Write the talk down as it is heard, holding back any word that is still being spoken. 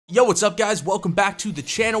Yo, what's up guys? Welcome back to the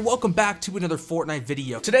channel. Welcome back to another Fortnite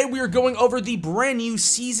video. Today we are going over the brand new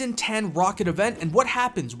Season 10 Rocket event and what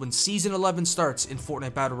happens when Season 11 starts in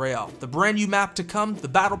Fortnite Battle Royale. The brand new map to come, the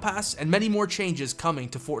Battle Pass, and many more changes coming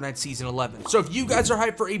to Fortnite Season 11. So if you guys are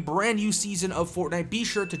hyped for a brand new season of Fortnite, be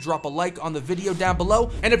sure to drop a like on the video down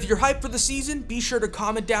below. And if you're hyped for the season, be sure to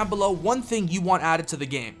comment down below one thing you want added to the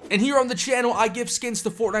game. And here on the channel, I give skins to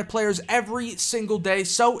Fortnite players every single day.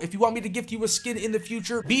 So if you want me to gift you a skin in the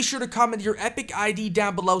future, be sure to comment your Epic ID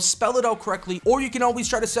down below, spell it out correctly, or you can always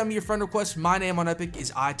try to send me your friend request. My name on Epic is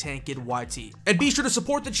ITankIdYT. And be sure to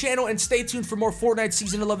support the channel and stay tuned for more Fortnite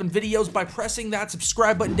Season 11 videos by pressing that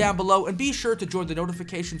subscribe button down below, and be sure to join the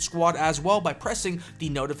notification squad as well by pressing the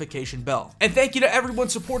notification bell. And thank you to everyone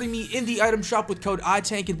supporting me in the item shop with code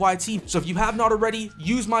ITankIdYT. So if you have not already,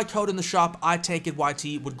 use my code in the shop,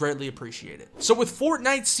 ITankIdYT, would greatly appreciate it. So with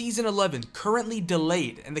Fortnite Season 11 currently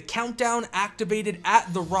delayed and the countdown activated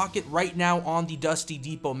at the Rocket right now on the Dusty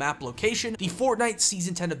Depot map location, the Fortnite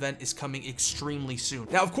Season 10 event is coming extremely soon.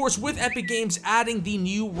 Now, of course, with Epic Games adding the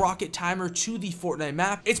new Rocket timer to the Fortnite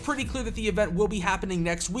map, it's pretty clear that the event will be happening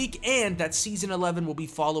next week and that Season 11 will be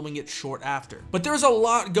following it short after. But there's a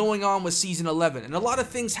lot going on with Season 11 and a lot of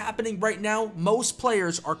things happening right now most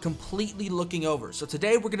players are completely looking over. So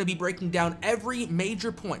today we're going to be breaking down every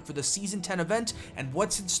major point for the Season 10 event and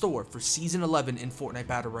what's in store for Season 11 in Fortnite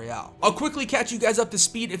Battle Royale. I'll quickly catch you guys up to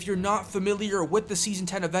speed if you're not familiar with the Season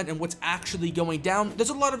 10 event and what's actually going down. There's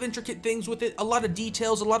a lot of intricate things with it, a lot of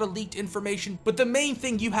details, a lot of leaked information, but the main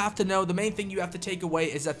thing you have to know, the main thing you have to take away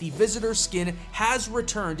is that the visitor skin has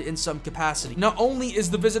returned in some capacity. Not only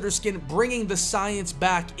is the visitor skin bringing the science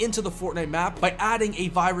back into the Fortnite map by adding a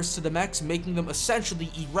virus to the mechs, making them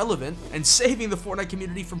essentially irrelevant and saving the Fortnite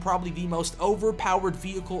community from probably the most overpowered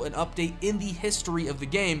vehicle and update in the history of the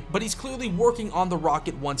game, but he's clearly working on the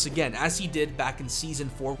Rocket once again, as he did back in Season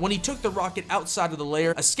 4 when he took the Rocket outside of the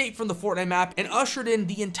lair, escaped from the Fortnite map, and ushered in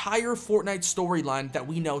the entire Fortnite storyline that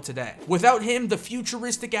we know today. Without him, the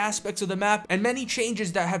futuristic aspects of the map and many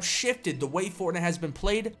changes that have shifted the way Fortnite has been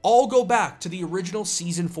played all go back to the original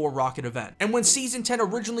Season 4 Rocket event. And when Season 10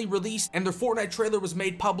 originally released and the Fortnite trailer was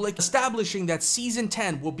made public, establishing that Season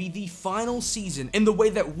 10 will be the final season in the way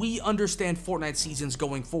that we understand Fortnite seasons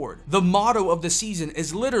going forward. The motto of the season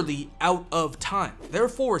is literally out of time.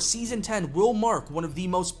 Therefore, Season 10 will mark one of the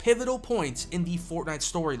most pivotal points in the Fortnite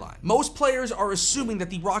storyline. Most players are assuming that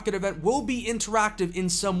the Rocket event will be interactive in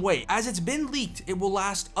some way. As it's been leaked, it will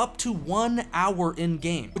last up to 1 hour in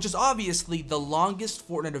game, which is obviously the longest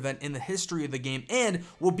Fortnite event in the history of the game and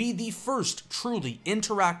will be the first truly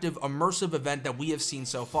interactive, immersive event that we have seen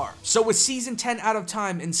so far. So with Season 10 out of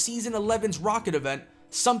time and Season 11's Rocket event,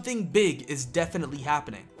 something big is definitely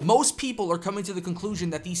happening. Most people are coming to the conclusion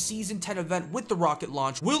that the Season 10 event with the Rocket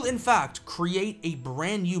launch will in fact create a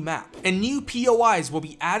brand new map, and new POIs will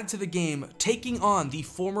be added to the game, taking on the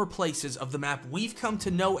former places of the map we've come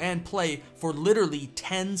to know and play for literally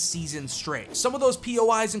 10 seasons straight. Some of those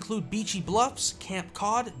POIs include Beachy Bluffs, Camp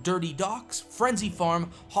Cod, Dirty Docks, Frenzy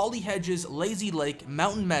Farm, Holly Hedges, Lazy Lake,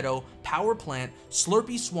 Mountain Meadow, Power Plant,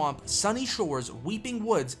 Slurpy Swamp, Sunny Shores, Weeping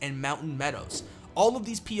Woods, and Mountain Meadows. All of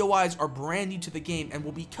these POIs are brand new to the game and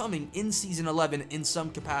will be coming in Season 11 in some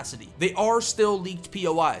capacity. They are still leaked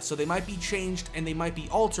POIs, so they might be changed and they might be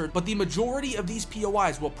altered, but the majority of these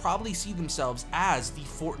POIs will probably see themselves as the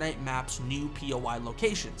Fortnite map's new POI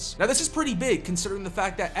locations. Now, this is pretty big considering the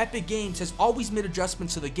fact that Epic Games has always made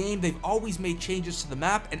adjustments to the game, they've always made changes to the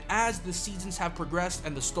map, and as the seasons have progressed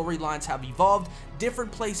and the storylines have evolved,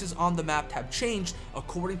 different places on the map have changed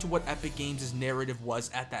according to what Epic Games' narrative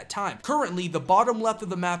was at that time. Currently, the bottom left of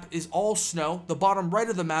the map is all snow, the bottom right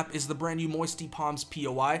of the map is the brand new Moisty Palms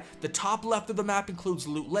POI, the top left of the map includes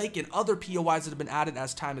Loot Lake and other POIs that have been added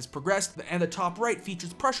as time has progressed, and the top right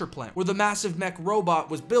features Pressure Plant, where the massive mech robot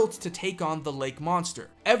was built to take on the lake monster.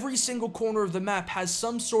 Every single corner of the map has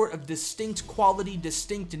some sort of distinct quality,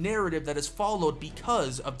 distinct narrative that is followed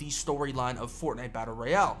because of the storyline of Fortnite Battle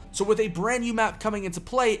Royale. So with a brand new map coming into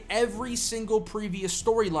play, every single previous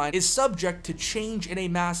storyline is subject to change in a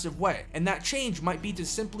massive way, and that change might be to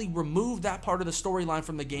simply remove that part of the storyline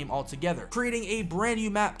from the game altogether, creating a brand new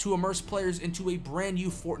map to immerse players into a brand new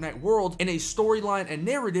Fortnite world in a storyline and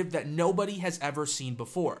narrative that nobody has ever seen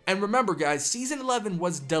before. And remember guys, Season 11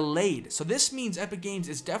 was delayed, so this means Epic Games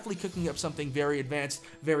is definitely cooking up something very advanced,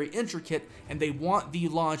 very intricate, and they want the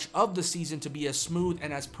launch of the season to be as smooth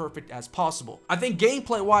and as perfect as possible. I think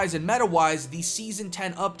gameplay wise and meta wise, the Season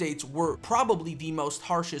 10 updates were probably the most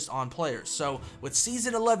harshest on players. So with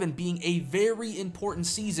Season 11 being a very very important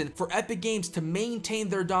season for Epic Games to maintain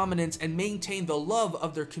their dominance and maintain the love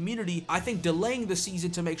of their community. I think delaying the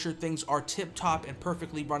season to make sure things are tip-top and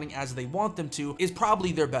perfectly running as they want them to is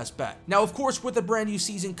probably their best bet. Now, of course, with a brand new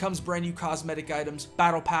season comes brand new cosmetic items,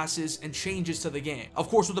 battle passes, and changes to the game. Of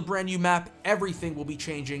course, with a brand new map, everything will be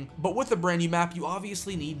changing, but with a brand new map, you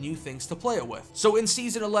obviously need new things to play it with. So in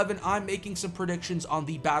Season 11, I'm making some predictions on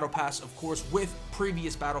the battle pass, of course, with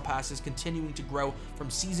previous battle passes continuing to grow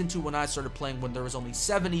from Season 2 when I started playing, when there was only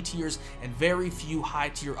 70 tiers and very few high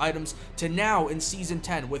tier items, to now in Season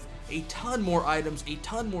 10 with a ton more items, a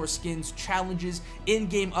ton more skins, challenges,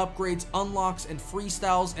 in-game upgrades, unlocks, and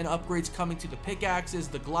freestyles and upgrades coming to the pickaxes,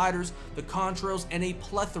 the gliders, the contrails, and a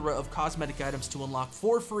plethora of cosmetic items to unlock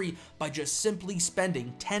for free by just simply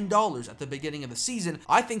spending $10 at the beginning of the season.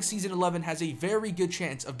 I think Season 11 has a very good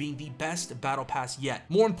chance of being the best battle pass yet.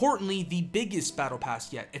 More importantly, the biggest battle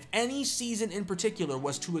pass yet. If any season in particular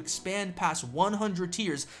was to expand past 100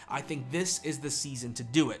 tiers, I think this is the season to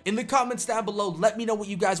do it. In the comments down below, let me know what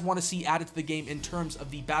you guys want to see added to the game in terms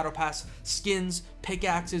of the battle pass, skins,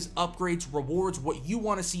 pickaxes, upgrades, rewards, what you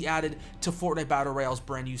want to see added to Fortnite Battle Royale's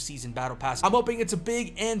brand new season battle pass. I'm hoping it's a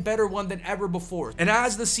big and better one than ever before. And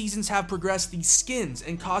as the seasons have progressed, the skins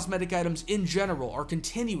and cosmetic items in general are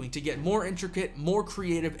continuing to get more intricate, more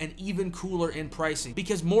creative, and even cooler in pricing,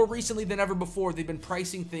 because more recently than ever before, they've been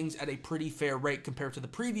pricing things at a pretty fair rate compared to the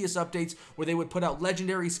previous updates where they would put out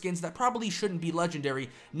legendary skins that probably shouldn't be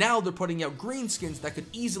legendary. Now they're putting out green skins that could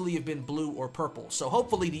easily have been blue or purple. So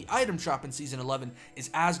hopefully the item shop in Season 11 is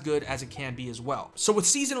as good as it can be as well. So with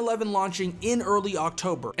Season 11 launching in early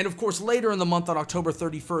October, and of course later in the month on October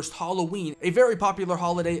 31st, Halloween, a very popular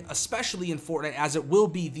holiday, especially in Fortnite, as it will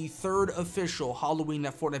be the third official Halloween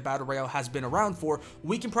that Fortnite Battle Royale has been around for,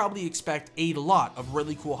 we can probably expect a lot of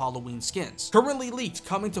really cool Halloween skins. Currently leaked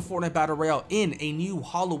coming to Fortnite Battle Royale in a new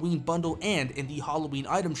Halloween bundle and in the Halloween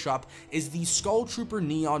item shop is the Skull Trooper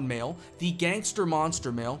Neon male, the Gangster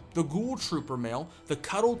Monster male, the Ghoul Trooper male, the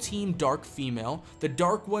Cuddle Team Dark female, the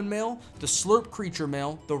Dark One male, the Slurp Creature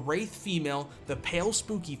male, the Wraith female, the Pale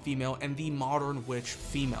Spooky female, and the Modern Witch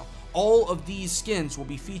female. All of these skins will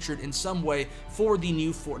be featured in some way for the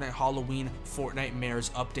new Fortnite Halloween Fortnite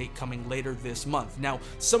Mares update coming later this month. Now,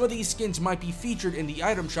 some of these skins might be featured in the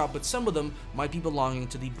item shop, but some of them might be belonging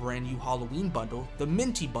to the brand new Halloween bundle, the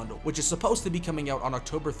Minty bundle, which is supposed to be coming out on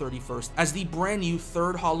October 31st as the brand new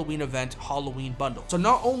third Halloween event, Halloween bundle. So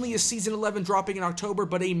not only is Season 11 dropping in October,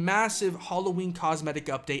 but a massive Halloween cosmetic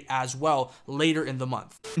update as well later in the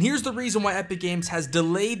month. And here's the reason why Epic Games has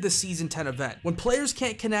delayed the Season 10 event. When players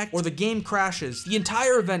can't connect or the game crashes, the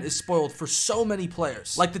entire event is spoiled for so many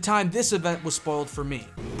players. Like the time this event was spoiled for me.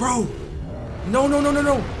 Bro! No, no, no, no,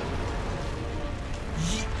 no!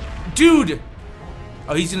 Dude!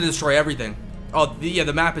 Oh, he's gonna destroy everything. Oh, yeah,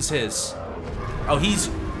 the map is his. Oh, he's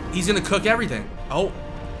gonna cook everything. Oh.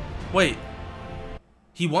 Wait.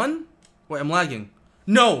 He won? Wait, I'm lagging.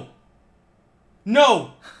 No!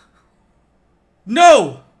 No!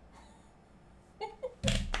 No!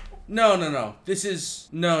 No, no, no. This is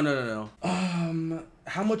no.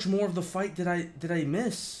 How much more of the fight did I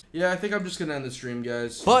miss? Yeah, I think I'm just gonna end the stream,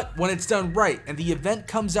 guys. But when it's done right and the event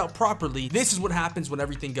comes out properly, this is what happens when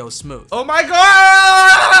everything goes smooth. Oh my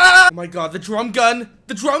god! Oh my god, the drum gun!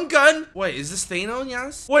 The drum gun! Wait, is this Thanos?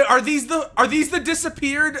 Yes? Wait, are these the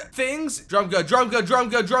disappeared things? Drum gun, drum gun, drum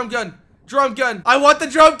gun, drum gun. Drum gun. I want the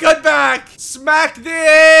drum gun back. Smack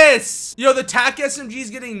this. Yo, the TAC SMG is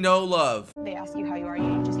getting no love. They ask you how you are,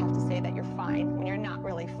 you just have to say that you're fine when you're not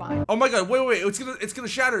really fine. Oh my god, wait, it's gonna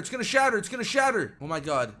shatter, it's gonna shatter, it's gonna shatter. Oh my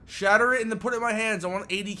god. Shatter it and then put it in my hands. I want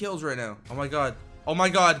 80 kills right now. Oh my god. Oh my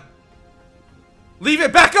god. Leave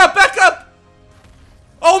it, back up, back up.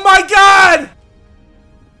 Oh my god.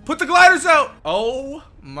 Put the gliders out. Oh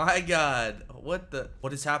my god. What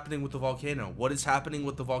is happening with the volcano? What is happening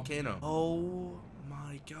with the volcano? Oh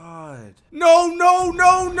my god. No, no,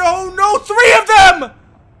 no, no, no, 3 of them!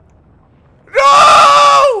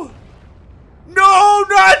 No! No,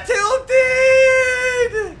 not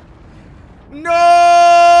tilted! No!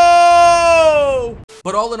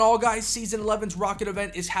 But all in all, guys, Season 11's Rocket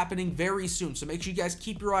event is happening very soon, so make sure you guys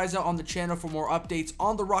keep your eyes out on the channel for more updates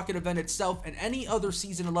on the Rocket event itself and any other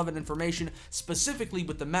Season 11 information, specifically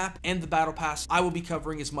with the map and the Battle Pass. I will be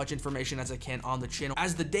covering as much information as I can on the channel.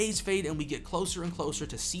 As the days fade and we get closer and closer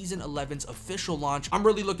to Season 11's official launch, I'm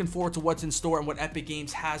really looking forward to what's in store and what Epic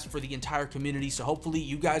Games has for the entire community, so hopefully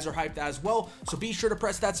you guys are hyped as well. So be sure to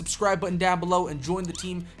press that subscribe button down below and join the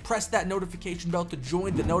team. Press that notification bell to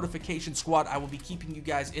join the notification squad. I will be keeping you guys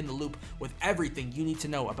guys in the loop with everything you need to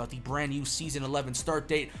know about the brand new Season 11 start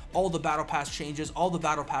date, all the Battle Pass changes, all the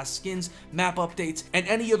Battle Pass skins, map updates, and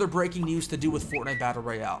any other breaking news to do with Fortnite Battle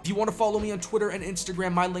Royale. If you want to follow me on Twitter and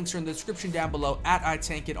Instagram, my links are in the description down below at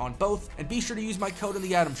 @ITankIt on both, and be sure to use my code in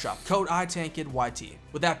the item shop, code ITankItYT.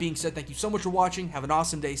 With that being said, thank you so much for watching, have an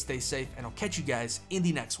awesome day, stay safe, and I'll catch you guys in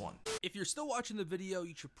the next one. If you're still watching the video,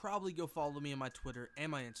 you should probably go follow me on my Twitter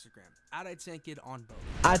and my Instagram, at ITankIt on both.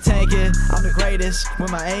 I tank it, I'm the greatest,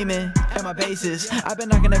 with my aiming and my bases. I've been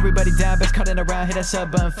knocking everybody down, best cutting around, hit that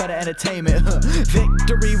sub button for the entertainment.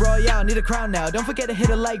 Victory Royale, need a crown now. Don't forget to hit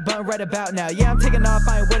a like button right about now. Yeah, I'm taking off,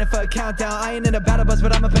 I ain't waiting for a countdown. I ain't in a battle bus,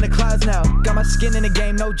 but I'm up in the clouds now. Got my skin in the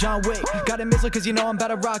game, no John Wick. Got a missile cause you know I'm about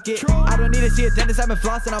to rock it. I don't need to see a dentist, I've been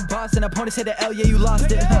flossing, I'm bossing. Opponents hit the L, yeah, you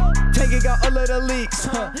lost it. Take it, got all of the leaks.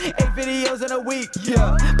 8 videos in a week,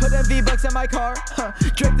 yeah. Put them V-Bucks in my car,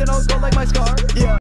 drifting on gold like my scar, yeah.